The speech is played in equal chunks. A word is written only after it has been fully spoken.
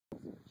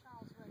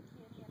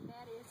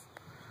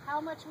how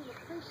much we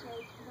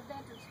appreciate the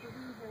veterans for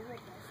being here with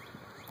us.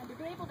 And to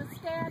be able to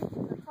stand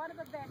in front of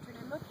a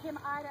veteran and look him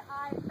eye to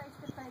eye, face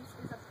to face,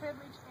 is a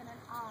privilege and an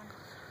honor.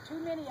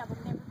 Too many of them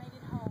never made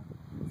it home.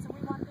 So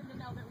we want them to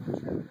know that we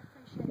truly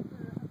appreciate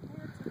their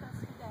appearance with us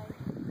today,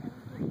 and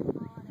we give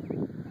them honor.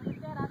 And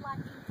with that, I'd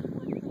like you, if you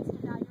would, please to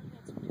bow your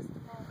heads for just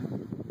a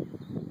moment.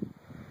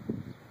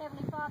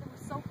 Heavenly Father,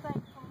 we're so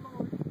thankful,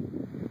 Lord,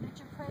 that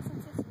your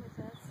presence is with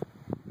us.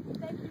 We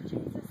thank you,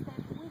 Jesus,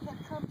 that we have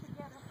come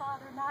together,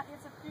 Father, not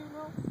as a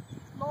funeral,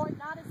 Lord,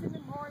 not as a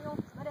memorial,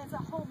 but as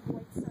a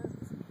homegoing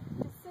service,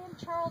 to send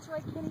Charles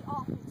Ray Kinney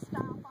off in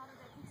style, Father,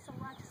 that he so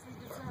righteously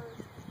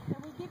deserves. And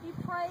we give you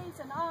praise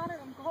and honor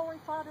and glory,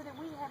 Father, that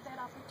we have that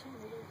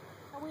opportunity.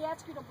 And we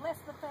ask you to bless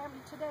the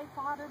family today,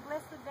 Father.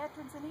 Bless the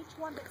veterans and each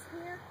one that's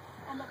here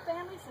and the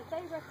families that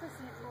they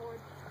represent, Lord.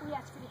 We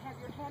ask you to have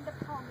your hand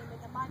upon them. In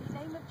the mighty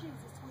name of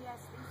Jesus, we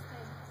ask these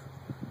things.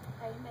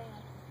 Amen.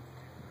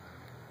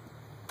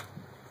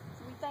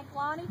 We thank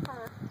Lonnie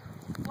for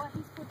what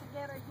he's put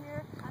together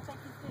here. I think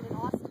he's did an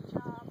awesome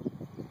job.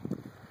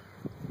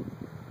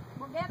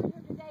 We're gathered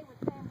here today with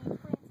family and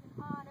friends in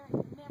honor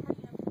and in memory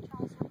of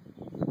Charles Ray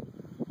Kinney.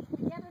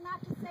 We gather not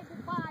to say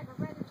goodbye, but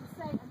rather to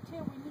say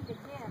until we meet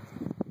again.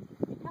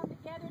 We come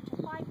together to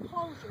find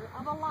closure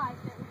of a life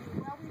that will be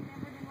well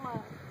remembered and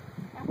loved.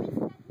 And we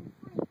set him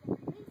free and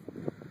release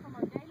him from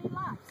our daily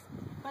lives,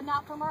 but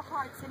not from our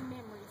hearts and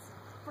memories.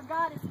 For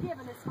God has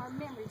given us our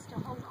memories to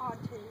hold on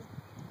to.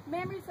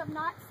 Memories of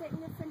not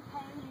sickness and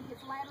pain in his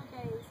latter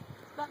days,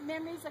 but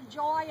memories of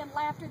joy and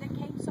laughter that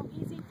came so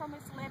easy from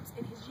his lips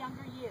in his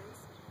younger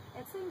years.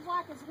 It seems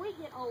like as we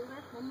get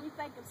older, when we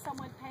think of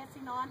someone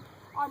passing on,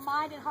 our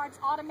mind and hearts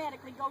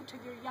automatically go to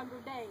their younger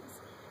days.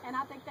 And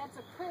I think that's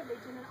a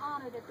privilege and an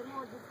honor that the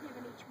Lord has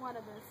given each one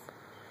of us.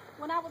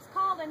 When I was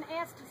called and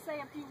asked to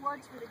say a few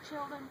words for the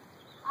children,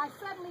 I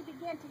suddenly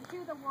began to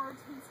hear the words,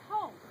 "He's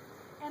home."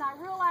 And I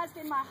realized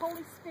in my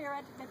Holy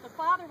Spirit that the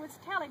Father was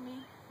telling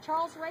me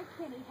Charles Ray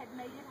Kinney had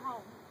made it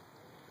home.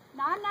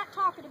 Now, I'm not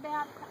talking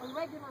about a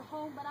regular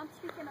home, but I'm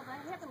speaking of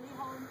a heavenly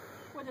home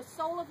where the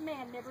soul of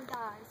man never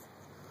dies.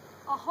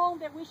 A home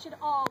that we should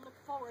all look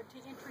forward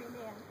to entering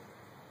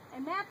in.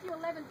 In Matthew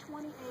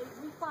 11:28,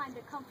 we find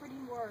the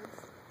comforting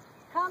words,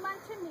 "Come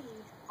unto me,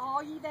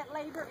 all ye that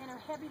labor and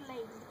are heavy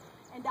laden,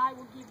 and I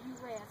will give you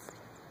rest.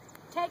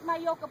 Take my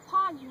yoke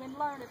upon you and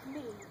learn of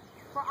me,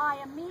 for I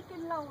am meek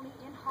and lowly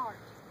in heart.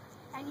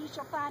 And ye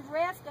shall find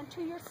rest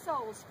unto your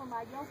souls, for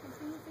my yoke is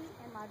easy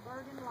and my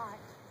burden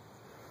light."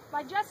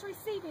 By just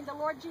receiving the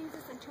Lord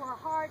Jesus into our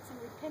hearts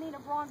and repenting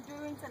of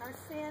wrongdoings and our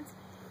sins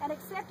and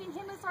accepting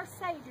him as our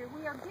Savior,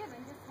 we are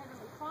given this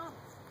heavenly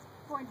promise.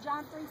 For in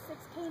John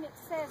 3:16 it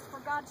says, "For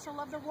God so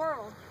loved the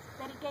world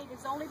that he gave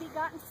his only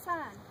begotten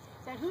Son,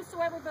 that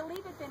whosoever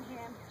believeth in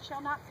him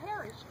shall not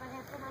perish but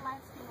have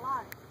everlasting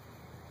life."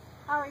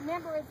 I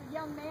remember as a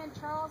young man,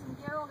 Charles and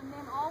Gerald and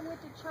them all went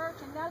to church,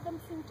 and none of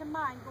them seemed to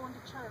mind going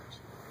to church.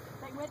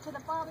 They went to the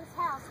Father's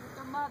house with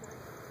their mother.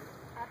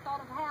 I thought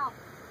of how,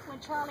 when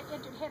Charlie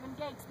entered heaven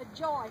gates, the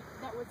joy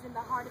that was in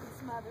the heart of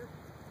his mother.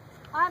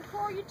 I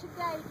implore you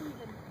today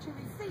even to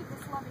receive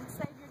this loving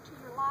Savior to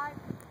your life.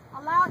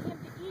 Allow him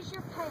to ease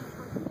your pain,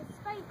 for he is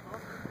faithful,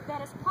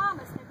 that has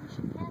promised that we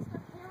should cast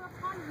our care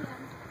upon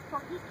him, for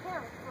he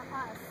careth for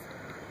us.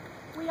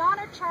 We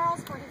honor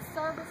Charles for his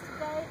service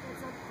today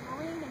as a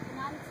Marine in the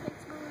United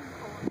States Marine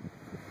Corps.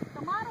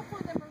 The motto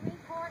for the Marine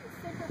Corps is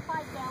Semper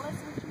Fidelis,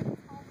 which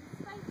means always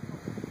faithful.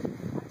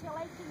 Until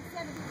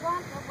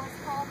 1871, it was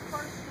called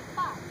First to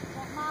Fight.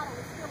 That motto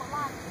is still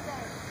alive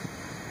today.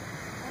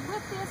 And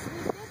with this, we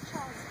bid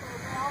Charles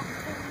farewell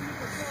until we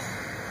meet again.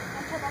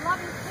 And to the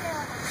loving care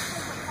of the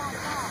Semper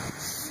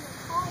Fidelis, we are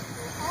called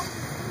to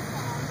always be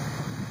found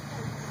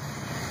faithful.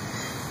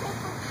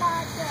 Semper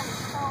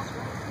Fidelis, Charles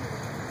Ray Kinney.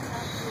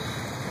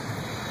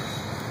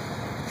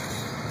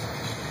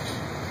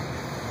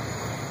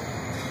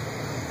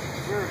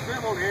 We're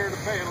assembled here to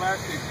pay a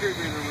lasting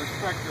tribute and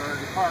respect to our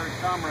departed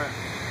comrades.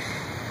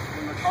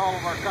 When the call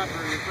of our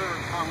country is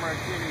heard, Comrade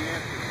Kinney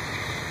answered.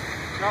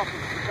 Self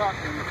was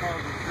forgotten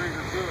because of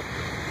greater good.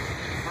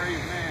 A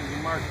brave man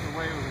who marched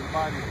away with his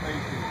vital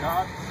faith in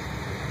God,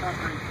 his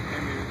country,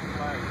 and his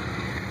flag.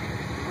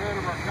 The red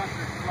of our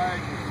country's flag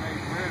was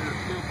made redder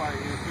still by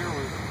his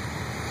heroism.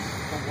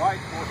 The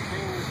white more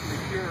painlessly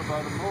pure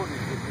by the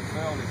motives that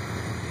compelled it.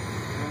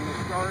 In the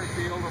starry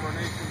field of our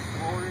nation's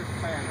glorious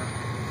banner,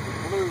 the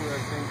blue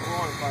has been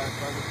glorified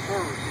by the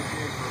service he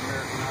did for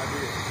American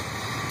ideas.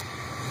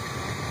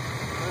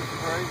 Let's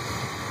pray.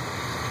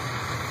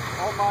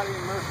 Almighty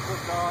and merciful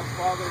God,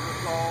 Father of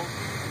us all,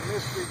 the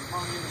mysteries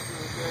monument to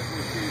the dead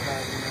we see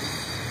by him.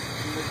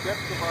 In the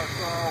depths of our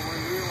sorrow, we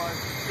realize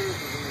the truth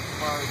of the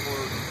inspired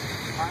word.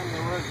 I am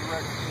the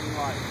resurrection and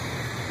life.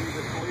 He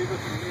that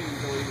believeth in me,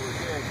 though he were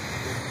dead,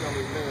 yet shall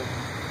he live.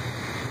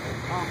 As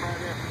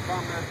comrade after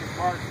comrade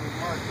departs, we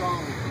march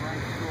on with the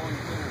ranks of growing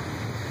sinners.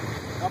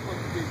 Help us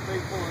to be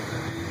faithful unto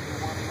thee and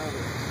one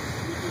another.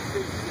 We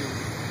beseech thee,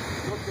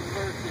 look in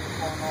mercy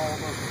upon all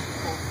those who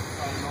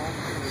focus on known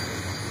sinners.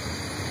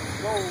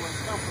 Console and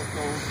comfort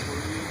those who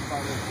are used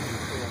by the Holy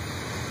Spirit.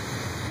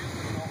 In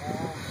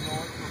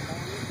for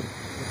morning,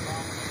 the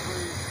promise of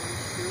praise for the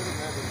Spirit of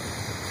heaven.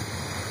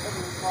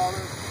 Heavenly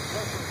Father,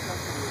 bless our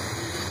country with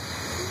freedom,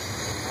 peace,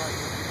 and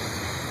righteousness.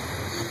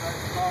 Be thy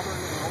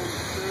sovereign and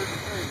Holy Spirit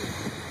and Savior,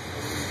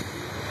 and we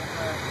receive and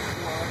back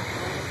to our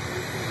eternal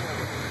place in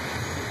heaven.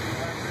 Be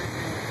thy great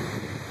name,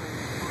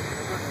 praise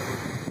forever and ever.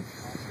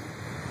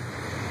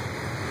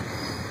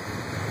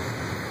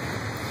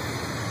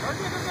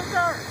 Sergeant in the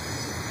guard,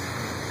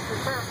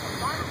 prepare for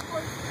final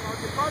placement of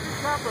the departed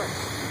comrade.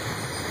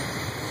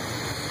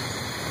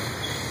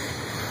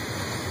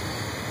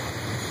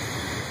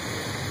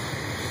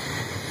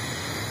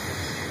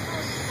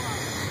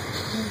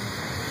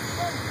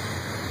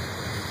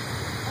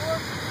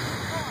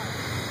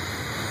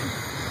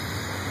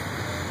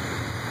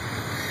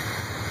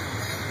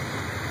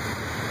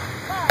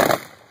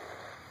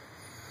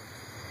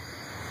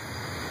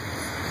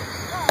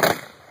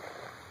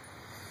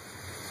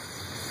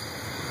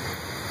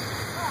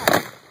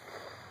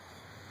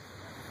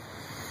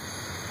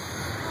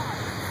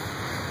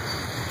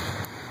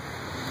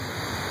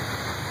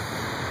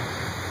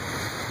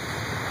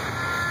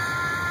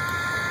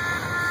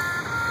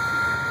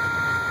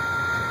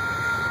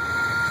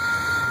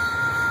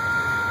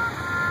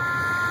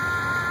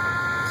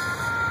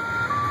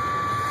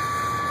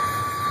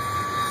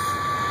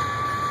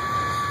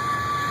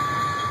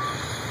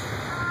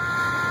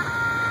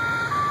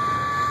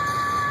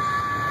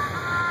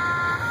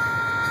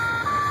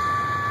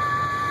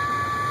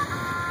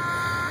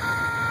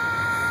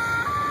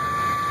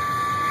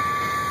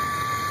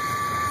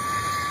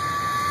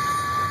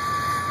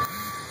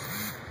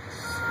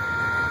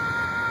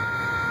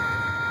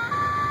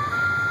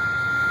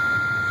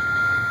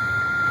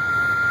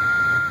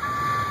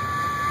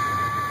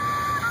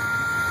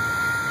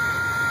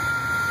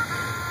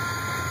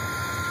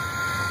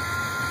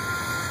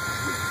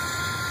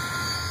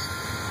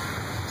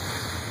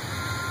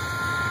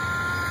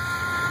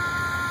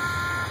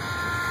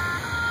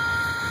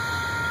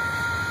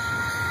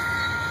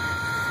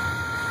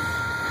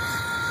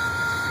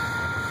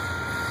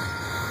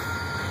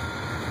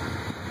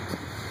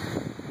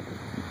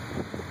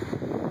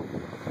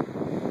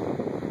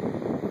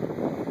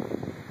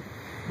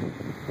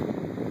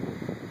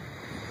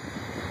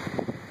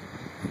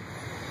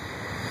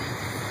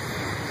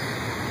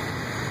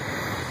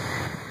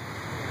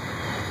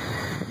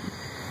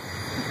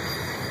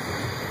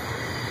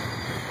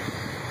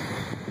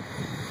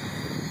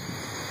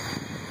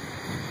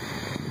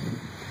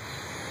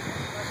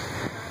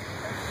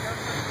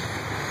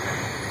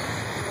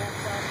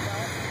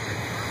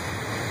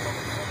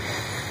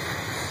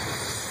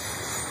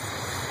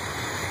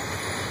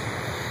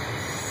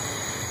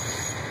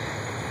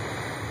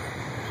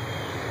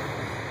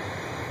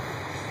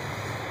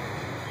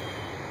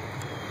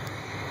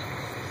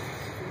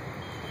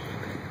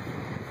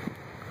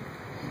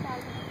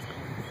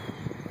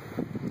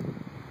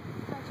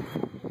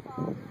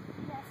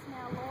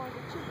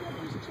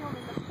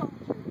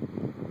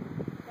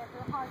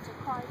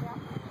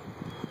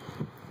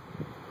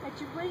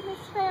 You bring this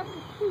family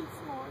peace,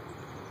 Lord.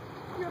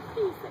 Your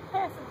peace that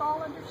passeth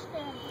all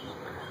understanding.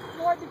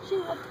 Lord, that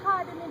you will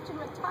tie them into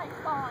a tight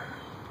bond.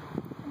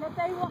 And that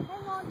they will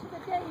hang on to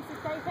the days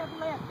that they have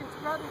left as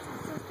brothers and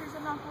sisters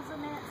and uncles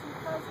and aunts and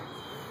cousins.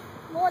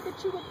 Lord, that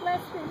you will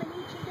bless them in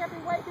each and every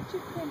way that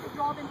you can to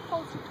draw them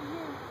closer to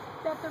you.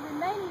 That the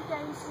remaining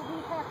days will be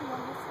happy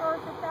on this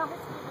earth that thou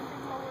hast given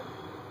them, Lord.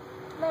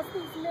 Bless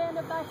these men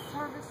of thy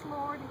service,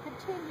 Lord, and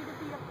continue to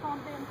be upon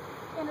them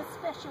in a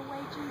special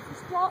way,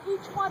 Jesus. Draw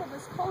each one of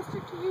us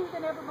closer to you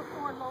than ever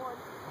before, Lord,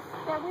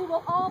 that we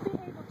will all be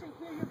able to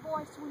hear your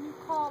voice when you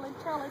call and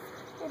tell us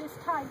it is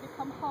time to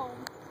come home.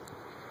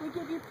 We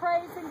give you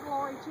praise and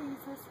glory,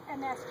 Jesus,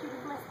 and ask you to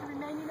bless the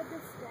remaining of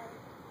this day.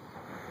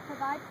 For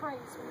thy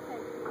praise we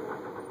thank you, Lord.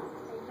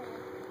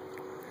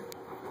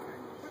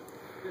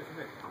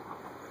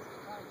 Amen.